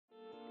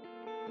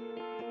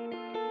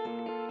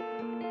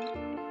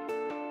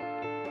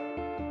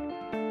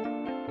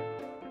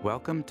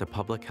Welcome to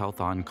Public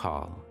Health on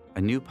Call,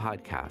 a new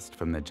podcast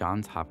from the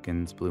Johns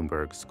Hopkins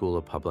Bloomberg School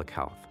of Public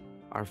Health.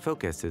 Our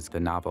focus is the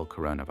novel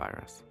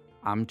coronavirus.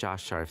 I'm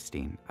Josh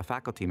Sharfstein, a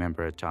faculty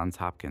member at Johns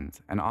Hopkins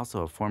and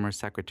also a former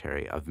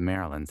secretary of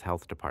Maryland's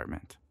Health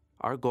Department.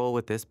 Our goal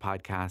with this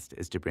podcast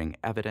is to bring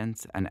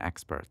evidence and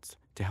experts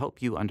to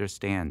help you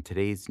understand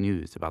today's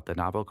news about the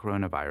novel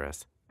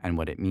coronavirus and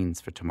what it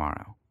means for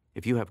tomorrow.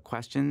 If you have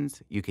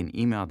questions, you can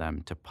email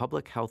them to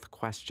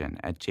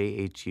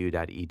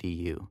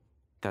publichealthquestion@jhu.edu.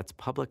 That's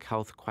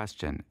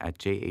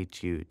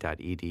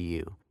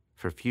publichealthquestion@jhu.edu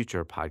for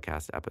future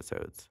podcast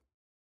episodes.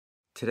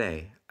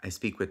 Today, I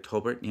speak with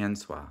Tolbert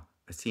Nyenswah,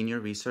 a senior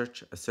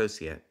research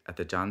associate at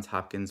the Johns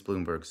Hopkins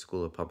Bloomberg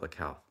School of Public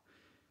Health.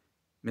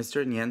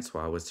 Mr.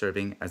 Nyenswah was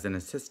serving as an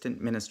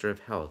assistant minister of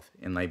health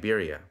in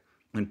Liberia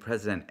when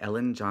President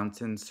Ellen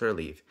Johnson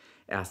Sirleaf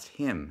asked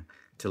him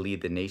to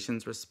lead the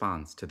nation's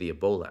response to the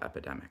Ebola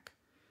epidemic.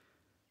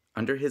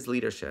 Under his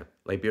leadership,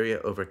 Liberia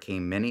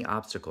overcame many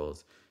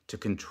obstacles to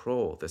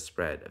control the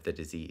spread of the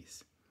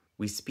disease.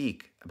 We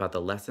speak about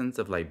the lessons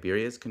of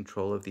Liberia's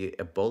control of the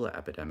Ebola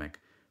epidemic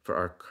for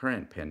our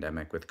current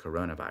pandemic with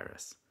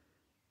coronavirus.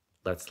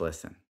 Let's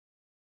listen.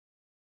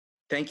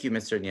 Thank you,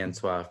 Mr.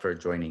 Nyenswah, for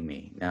joining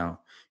me.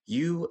 Now,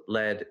 you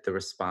led the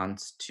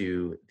response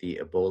to the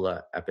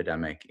Ebola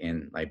epidemic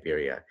in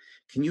Liberia.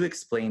 Can you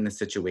explain the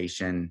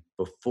situation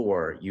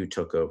before you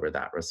took over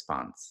that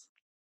response?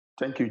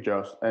 Thank you,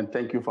 Josh, and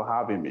thank you for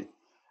having me.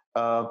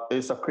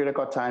 It's a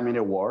critical time in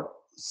the world.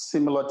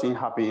 Similar thing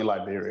happened in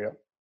Liberia.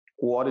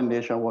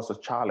 Coordination was a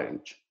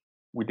challenge.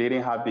 We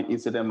didn't have the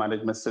incident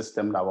management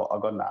system that was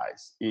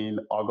organized. In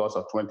August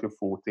of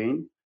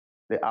 2014,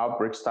 the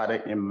outbreak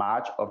started in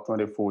March of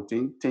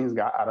 2014. Things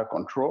got out of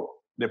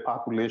control. The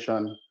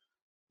population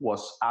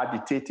was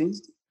agitating,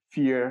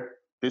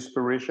 fear,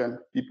 desperation,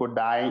 people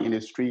dying in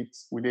the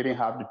streets. We didn't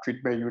have the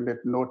treatment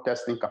unit, no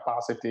testing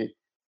capacity.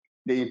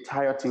 The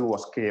entire thing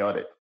was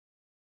chaotic.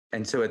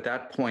 And so at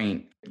that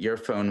point, your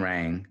phone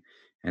rang,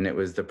 and it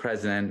was the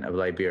president of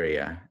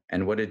Liberia.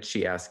 And what did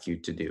she ask you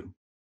to do?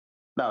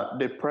 Now,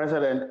 the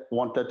president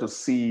wanted to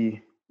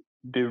see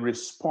the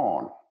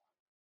response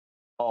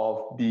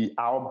of the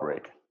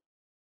outbreak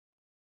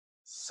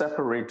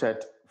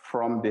separated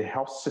from the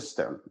health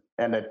system,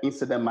 and an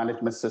incident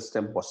management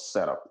system was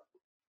set up.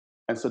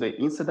 And so the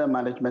incident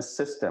management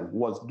system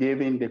was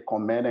given the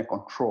command and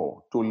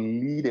control to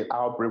lead the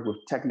outbreak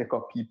with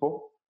technical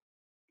people,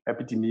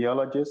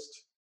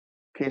 epidemiologists,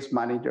 case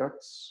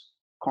managers,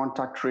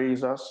 contact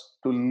tracers,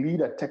 to lead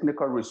a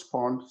technical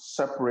response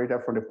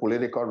separated from the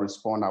political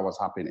response that was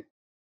happening.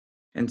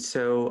 And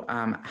so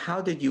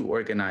how did you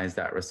organize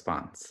that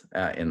response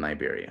in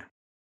Liberia?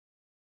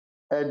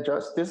 And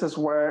just this is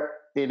where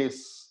it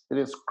is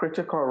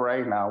critical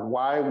right now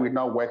why we're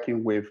not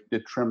working with the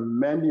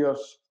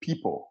tremendous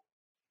people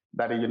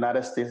that the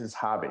United States is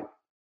having.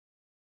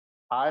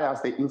 I,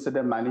 as the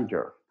incident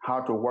manager,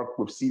 had to work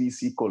with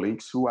CDC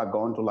colleagues who are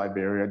going to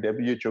Liberia,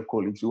 WHO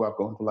colleagues who are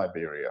going to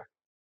Liberia,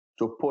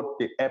 to put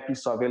the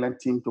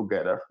epi-surveillance team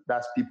together.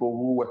 That's people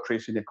who were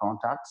tracing the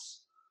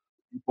contacts,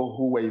 people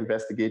who were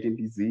investigating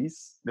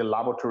disease, the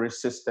laboratory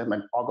system,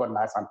 and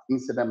organize an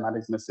incident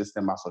management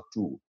system as a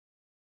tool.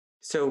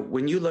 So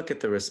when you look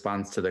at the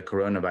response to the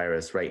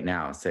coronavirus right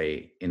now,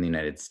 say in the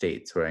United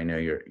States, where I know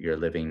you're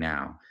living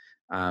now,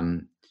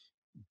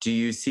 do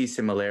you see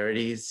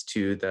similarities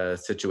to the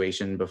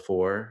situation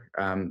before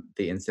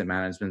the incident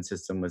management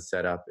system was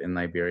set up in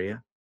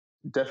Liberia?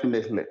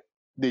 Definitely.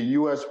 The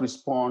U.S.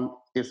 response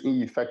is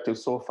ineffective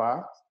so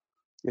far.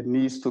 It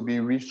needs to be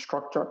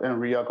restructured and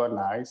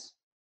reorganized,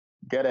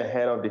 get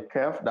ahead of the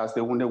curve. That's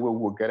the only way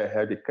we'll get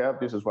ahead of the curve.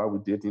 This is what we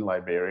did in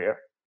Liberia.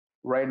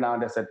 Right now,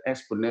 there's an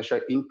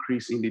exponential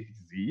increase in the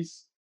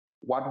disease.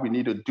 What we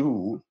need to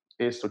do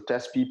is to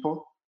test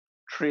people,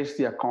 trace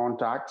their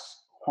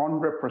contacts.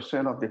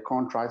 100% of the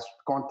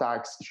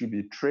contacts should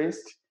be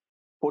traced,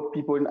 put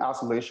people in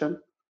isolation.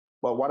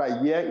 But what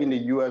I hear in the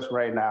US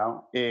right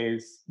now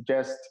is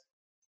just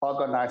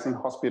organizing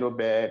hospital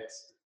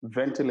beds,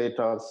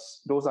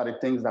 ventilators. Those are the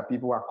things that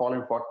people are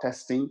calling for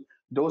testing.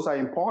 Those are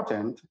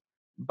important,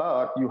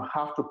 but you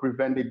have to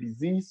prevent the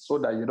disease so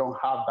that you don't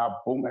have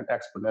that boom and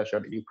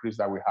exponential increase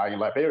that we have in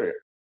Liberia.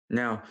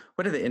 Now,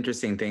 one of the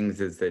interesting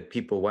things is that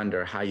people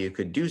wonder how you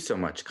could do so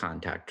much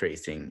contact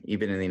tracing,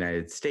 even in the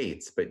United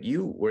States, but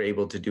you were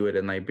able to do it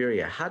in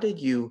Liberia. How did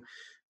you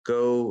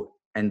go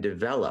and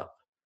develop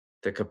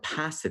the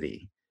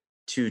capacity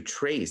to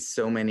trace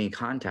so many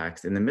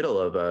contacts in the middle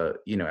of a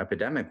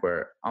epidemic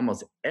where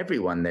almost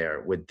everyone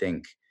there would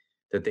think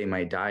that they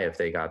might die if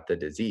they got the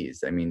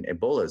disease? I mean,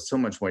 Ebola is so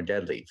much more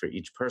deadly for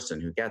each person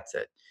who gets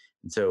it.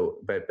 And so,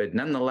 but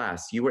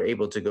nonetheless, you were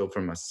able to go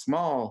from a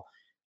small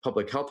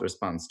public health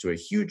response to a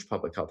huge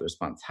public health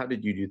response. How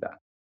did you do that?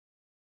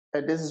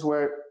 And this is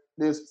where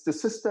the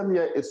system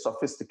here is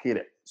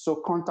sophisticated. So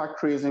contact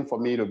tracing for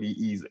me to be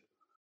easy.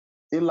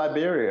 In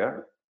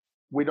Liberia,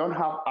 we don't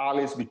have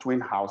alleys between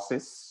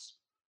houses.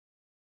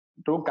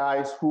 Those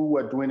guys who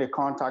were doing the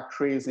contact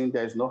tracing,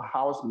 there's no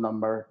house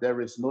number,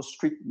 there is no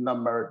street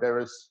number, there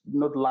is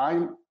no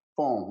line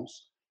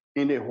phones.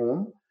 in the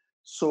home.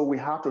 So we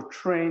have to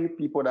train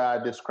people that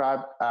are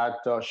described as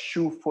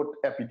shoe-foot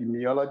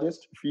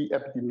epidemiologists, field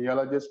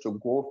epidemiologists, to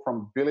go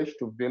from village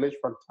to village,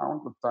 from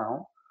town to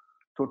town,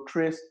 to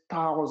trace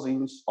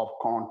thousands of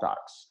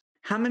contacts.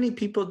 How many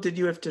people did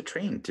you have to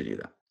train to do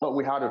that? But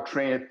we had to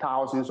train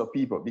thousands of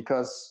people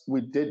because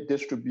we did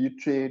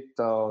distributed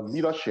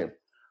leadership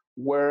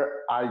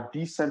where I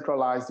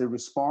decentralized the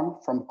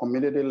response from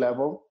community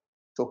level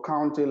to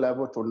county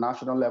level to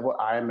national level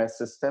IMS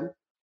system.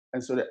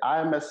 And so the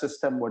IMS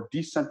system was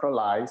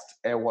decentralized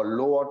and was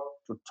lower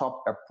to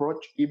top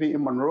approach. Even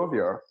in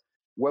Monrovia,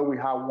 where we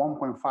have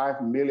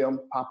 1.5 million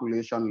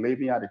population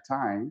living at the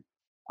time,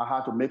 I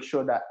had to make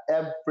sure that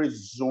every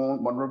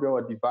zone, Monrovia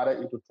was divided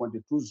into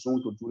 22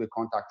 zones to do the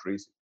contact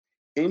tracing.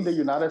 In the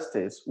United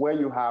States, where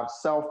you have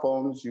cell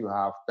phones, you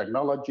have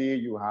technology,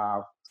 you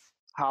have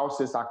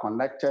houses are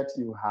connected,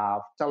 you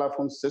have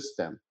telephone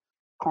system,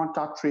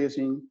 contact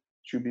tracing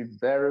should be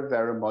very,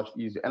 very much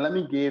easier. And let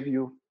me give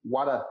you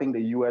what I think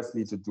the US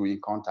needs to do in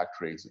contact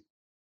tracing.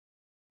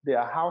 There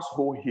are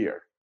household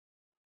here.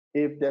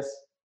 If there's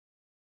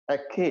a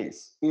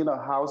case in a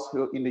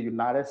household in the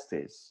United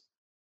States,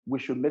 we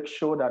should make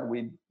sure that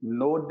we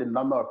know the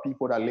number of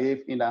people that live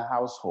in a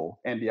household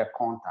and their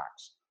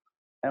contacts.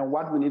 And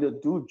what we need to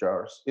do,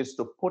 George, is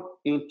to put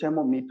in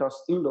thermometers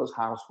in those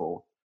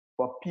households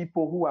for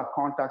people who are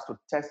contacts to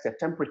test their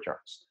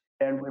temperatures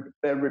and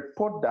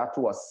report that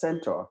to a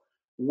center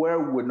where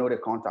we know the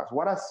contacts.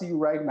 What I see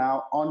right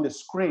now on the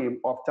screen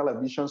of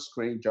television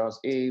screen, George,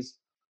 is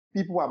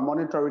people are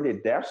monitoring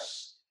the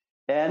deaths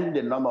and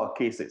the number of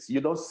cases.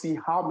 You don't see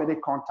how many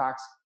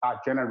contacts are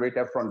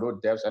generated from those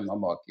deaths and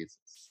number of cases.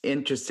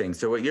 Interesting.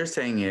 So what you're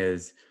saying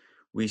is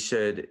we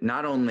should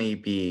not only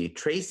be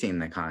tracing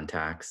the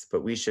contacts,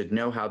 but we should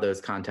know how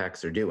those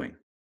contacts are doing.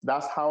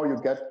 That's how you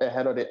get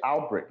ahead of the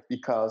outbreak,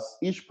 because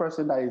each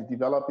person that is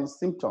developing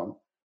symptoms,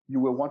 you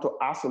will want to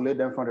isolate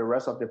them from the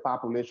rest of the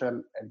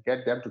population and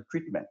get them to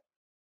treatment.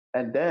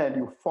 And then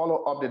you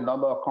follow up the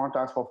number of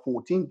contacts for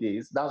 14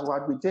 days. That's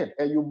what we did.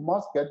 And you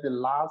must get the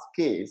last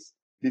case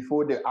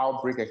before the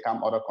outbreak can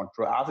come under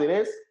control. As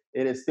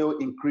it is still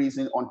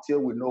increasing until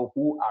we know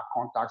who are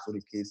contacts with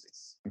the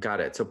cases. Got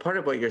it. So part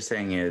of what you're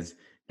saying is,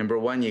 number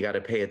one, you got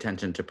to pay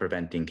attention to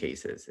preventing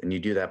cases. And you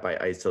do that by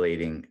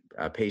isolating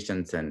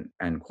patients and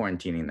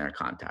quarantining their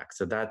contacts.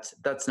 So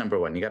that's number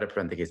one. You got to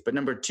prevent the case. But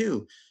number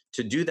two,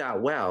 to do that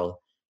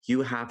well,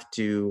 you have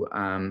to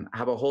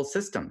have a whole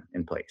system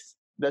in place.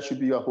 There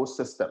should be a whole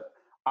system.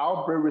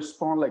 Outbreak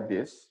response like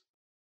this,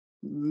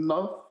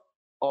 none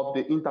of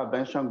the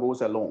intervention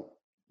goes alone.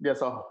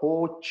 There's a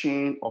whole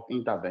chain of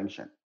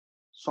intervention.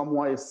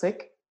 Someone is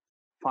sick,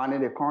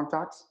 finding the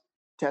contacts,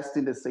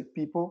 testing the sick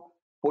people,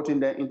 putting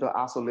them into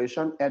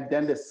isolation, and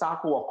then the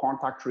cycle of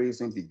contact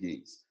tracing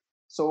begins.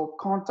 So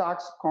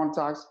contacts,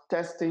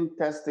 testing,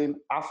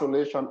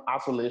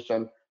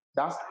 isolation.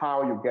 That's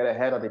how you get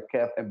ahead of the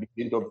curve and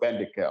begin to bend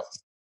the curve.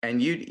 And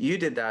you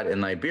did that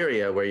in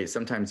Liberia, where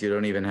sometimes you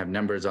don't even have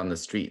numbers on the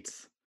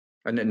streets,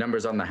 and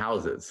numbers on the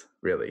houses,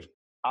 really.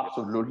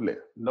 Absolutely.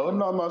 No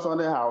numbers on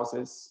the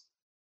houses.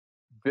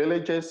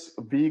 Villages,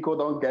 vehicle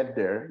don't get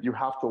there. You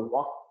have to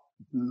walk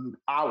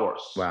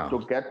hours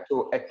to get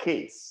to a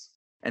case.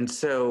 And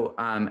so,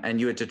 and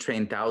you had to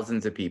train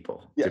thousands of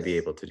people to be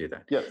able to do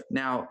that. Yes.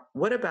 Now,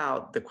 what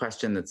about the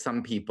question that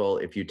some people,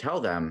 if you tell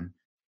them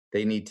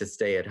they need to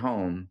stay at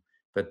home,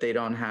 but they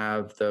don't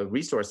have the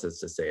resources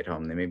to stay at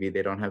home, maybe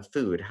they don't have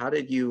food. How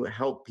did you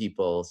help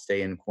people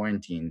stay in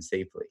quarantine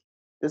safely?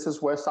 This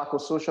is where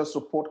psychosocial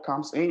support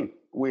comes in.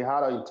 We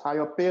had an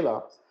entire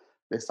pillar,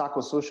 the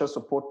psychosocial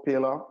support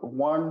pillar.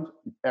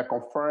 A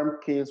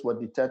confirmed case was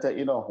detected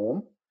in a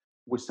home.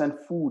 We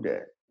sent food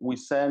there.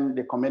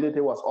 The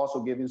community was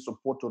also giving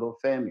support to the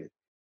family.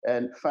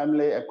 And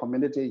family and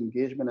community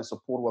engagement and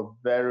support were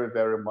very,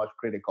 very much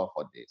critical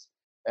for this.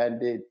 And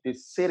the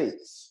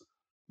cities,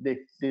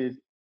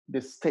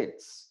 the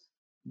states,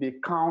 the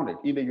county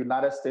in the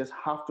United States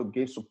have to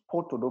give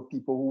support to those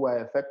people who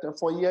are affected.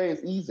 For here,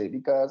 it's easy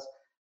because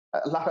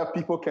a lot of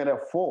people can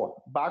afford.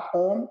 Back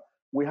home,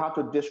 we have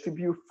to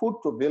distribute food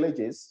to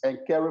villages and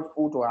carry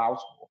food to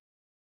households.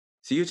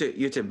 So you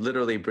had to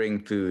literally bring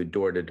food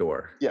door to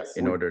door,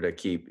 in order to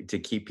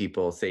keep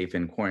people safe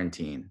in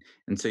quarantine.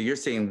 And so you're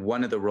saying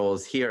one of the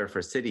roles here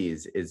for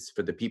cities is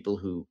for the people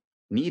who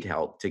need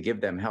help to give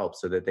them help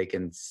so that they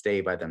can stay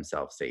by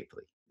themselves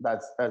safely.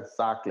 That's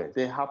exactly.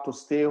 They have to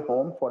stay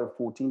home for the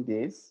 14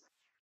 days,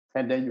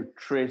 and then you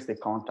trace the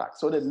contact.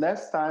 So the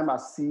next time I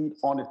see it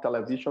on the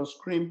television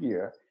screen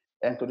here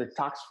and to the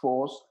task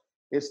force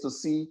is to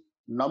see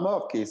number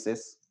of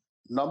cases,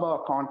 number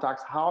of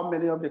contacts, how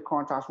many of the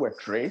contacts were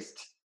traced.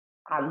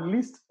 At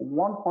least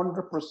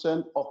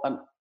 100% of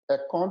a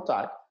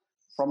contact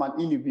from an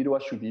individual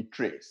should be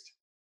traced.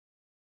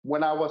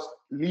 When I was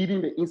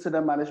leading the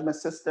incident management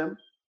system,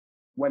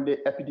 when the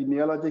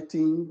epidemiology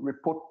team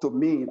report to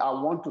me, I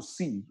want to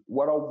see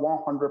whether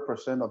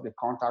 100% of the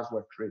contacts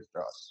were traced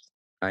to us.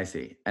 I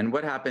see. And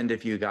what happened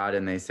if you got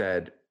and they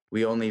said,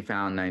 we only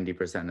found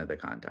 90% of the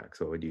contacts?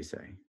 What would you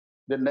say?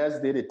 The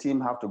next day, the team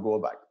have to go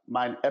back.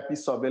 My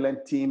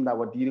epi-surveillance team that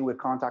were dealing with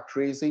contact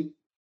tracing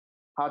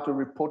had to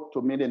report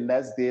to me the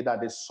next day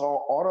that they saw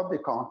all of the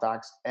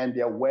contacts and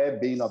their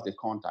well-being of the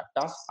contact.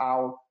 That's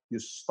how you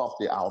stop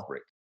the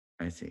outbreak.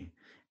 I see.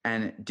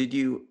 And did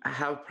you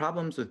have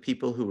problems with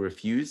people who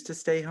refused to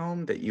stay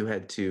home that you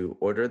had to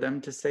order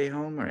them to stay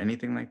home or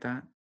anything like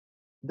that?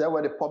 There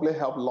where the public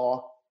health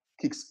law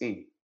kicks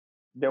in.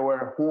 There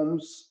were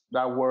homes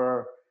that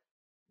were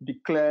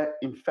declared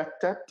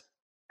infected,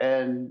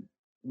 and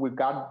we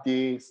got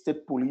the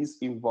state police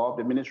involved,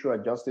 the Ministry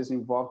of Justice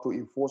involved to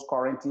enforce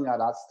quarantine at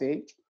that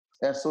stage.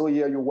 And so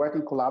here you work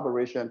in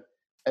collaboration.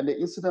 And the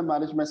incident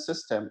management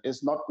system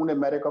is not only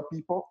medical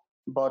people,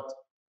 but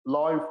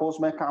law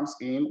enforcement comes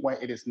in when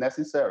it is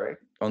necessary.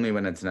 Only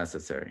when it's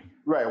necessary.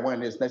 Right,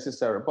 when it's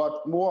necessary.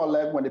 But more or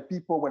less when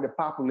the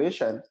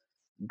population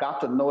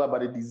got to know about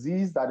the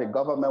disease, that the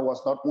government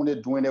was not only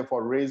doing it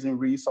for raising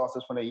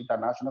resources for the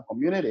international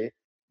community,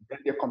 then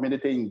the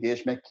community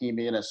engagement came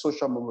in and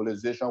social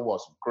mobilization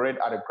was great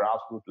at a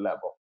grassroots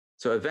level.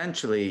 So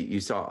eventually you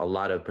saw a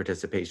lot of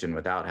participation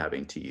without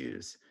having to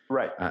use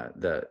Right.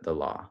 The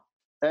law.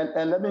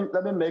 And let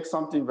me make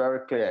something very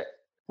clear.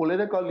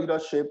 Political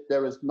leadership,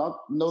 there is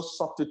no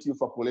substitute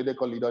for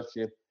political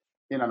leadership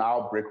in an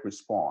outbreak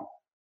response.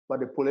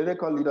 But the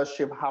political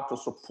leadership have to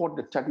support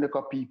the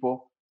technical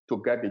people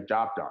to get the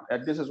job done.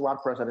 And this is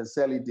what President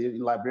Sely did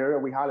in Liberia.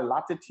 We had a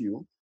latitude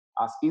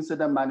as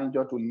incident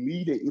manager to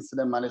lead the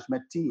incident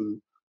management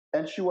team.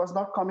 And she was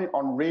not coming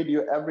on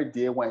radio every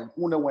day when it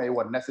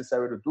was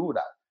necessary to do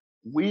that.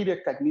 We, the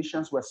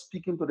technicians, were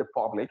speaking to the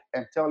public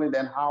and telling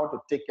them how to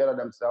take care of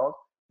themselves.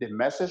 The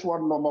message was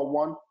number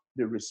one,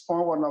 the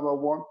response was number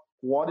one,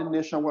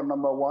 coordination was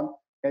number one,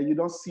 and you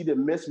don't see the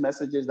mixed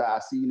messages that I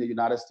see in the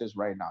United States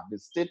right now. The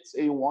state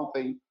saying one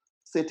thing,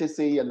 city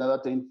saying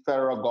another thing,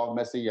 federal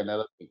government saying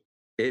another thing.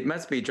 It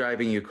must be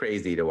driving you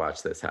crazy to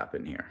watch this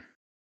happen here.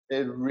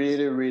 It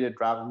really, really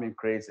drives me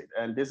crazy.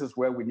 And this is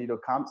where we need to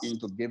come in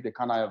to give the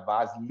kind of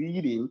advice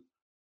leading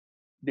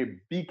the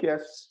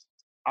biggest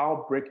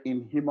outbreak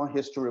in human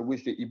history,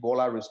 which the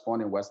Ebola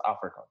response in West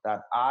Africa,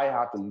 that I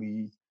had to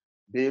lead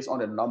based on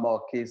the number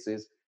of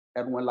cases.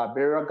 And when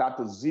Liberia got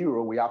to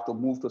zero, we have to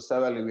move to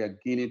Sierra Leone and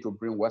Guinea to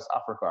bring West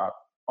Africa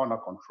under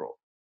control.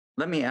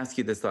 Let me ask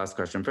you this last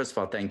question. First of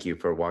all, thank you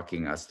for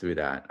walking us through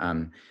that.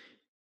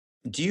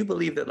 Do you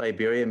believe that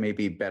Liberia may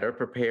be better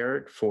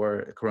prepared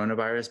for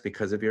coronavirus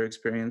because of your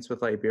experience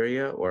with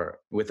Liberia or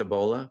with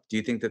Ebola? Do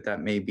you think that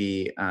that may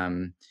be,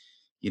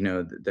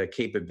 the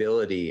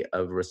capability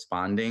of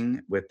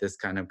responding with this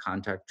kind of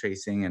contact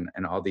tracing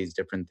and all these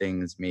different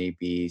things may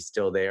be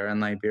still there in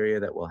Liberia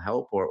that will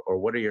help? Or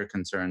what are your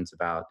concerns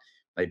about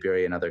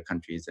Liberia and other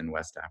countries in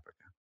West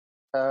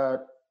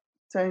Africa?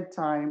 10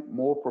 times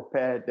more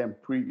prepared than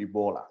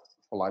pre-Ebola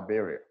for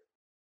Liberia.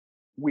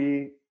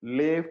 We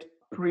lived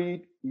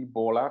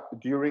pre-Ebola,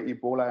 during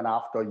Ebola, and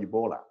after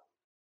Ebola.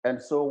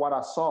 And so what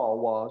I saw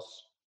was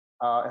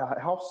a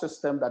health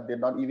system that did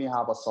not even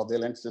have a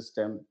surveillance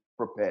system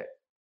prepared.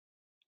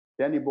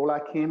 Then Ebola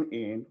came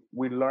in.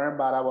 We learned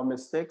about our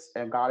mistakes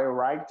and got it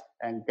right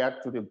and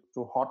get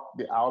to halt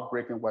the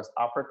outbreak in West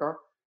Africa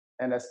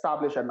and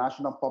establish a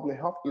national public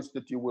health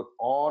institute with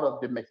all of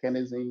the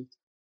mechanisms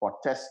for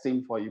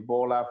testing for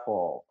Ebola,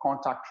 for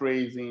contact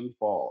tracing,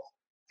 for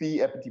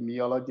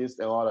epidemiologists,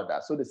 and all of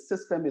that. So the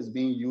system is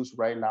being used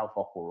right now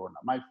for Corona.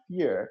 My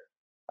fear,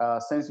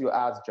 since you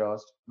asked,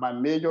 Josh, my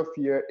major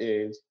fear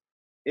is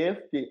if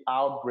the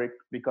outbreak,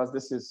 because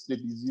this is the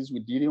disease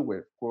we're dealing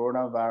with,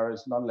 coronavirus,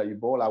 not like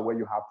Ebola, where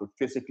you have to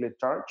physically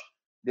touch.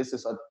 This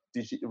is a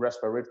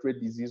respiratory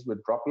disease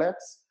with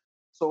droplets.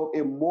 So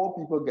if more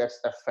people get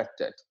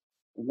affected,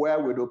 where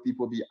will those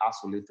people be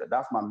isolated?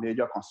 That's my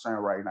major concern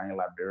right now in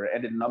Liberia.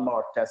 And the number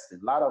of testing.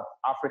 A lot of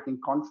African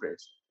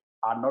countries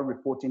are not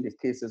reporting the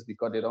cases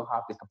because they don't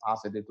have the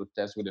capacity to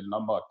test with the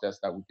number of tests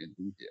that we can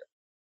do here.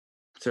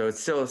 So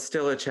it's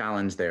still a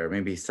challenge there.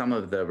 Maybe some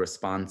of the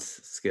response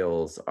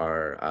skills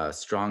are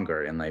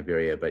stronger in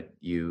Liberia, but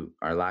you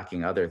are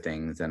lacking other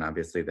things. And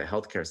obviously, the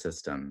healthcare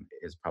system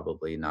is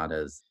probably not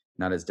as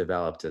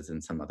developed as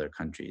in some other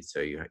countries.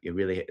 So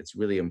it's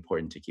really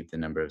important to keep the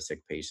number of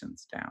sick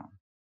patients down.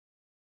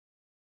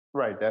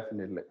 Right,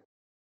 definitely.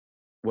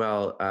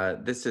 Well,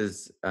 this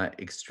is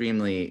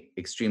extremely,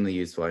 extremely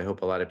useful. I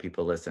hope a lot of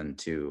people listen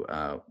to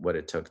what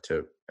it took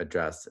to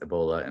address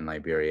Ebola in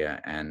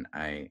Liberia. And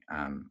I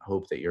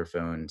hope that your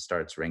phone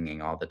starts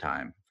ringing all the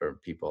time for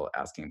people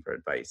asking for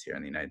advice here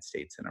in the United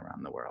States and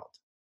around the world.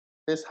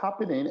 It's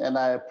happening, and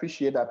I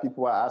appreciate that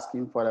people are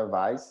asking for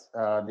advice.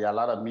 There are a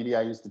lot of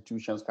media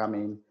institutions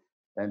coming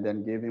and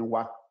then giving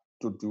what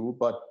to do.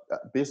 But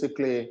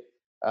basically,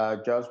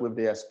 just with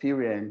the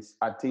experience,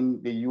 I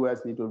think the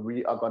U.S. need to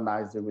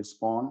reorganize the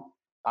response.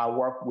 I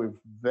work with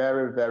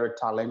very, very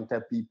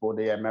talented people.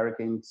 The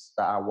Americans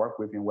that I work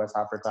with in West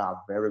Africa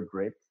are very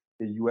great.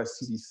 The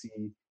U.S.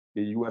 CDC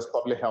the U.S.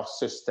 public health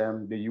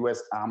system, the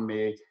U.S.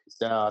 Army,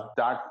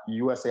 that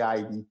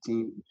USAID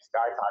team. These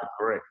guys are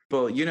great.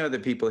 Well, you know the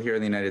people here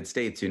in the United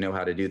States who know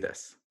how to do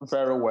this.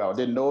 Very well.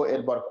 They know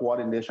it, but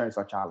coordination is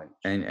a challenge.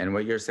 And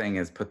what you're saying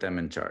is put them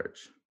in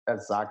charge.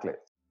 Exactly.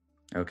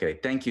 Okay.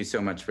 Thank you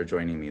so much for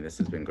joining me. This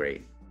has been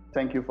great.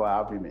 Thank you for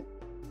having me.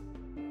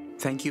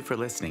 Thank you for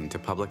listening to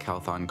Public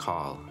Health on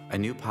Call, a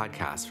new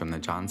podcast from the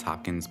Johns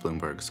Hopkins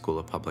Bloomberg School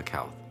of Public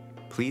Health.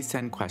 Please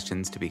send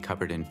questions to be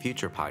covered in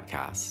future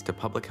podcasts to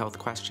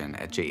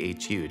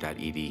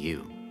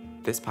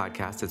publichealthquestion@jhsph.edu. This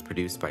podcast is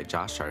produced by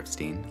Josh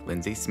Sharfstein,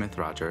 Lindsay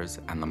Smith-Rogers,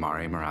 and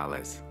Lamare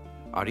Morales.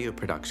 Audio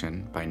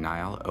production by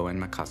Niall Owen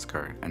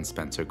McCusker and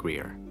Spencer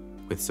Greer,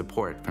 with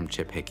support from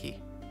Chip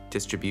Hickey.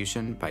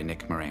 Distribution by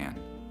Nick Moran.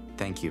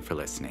 Thank you for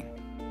listening.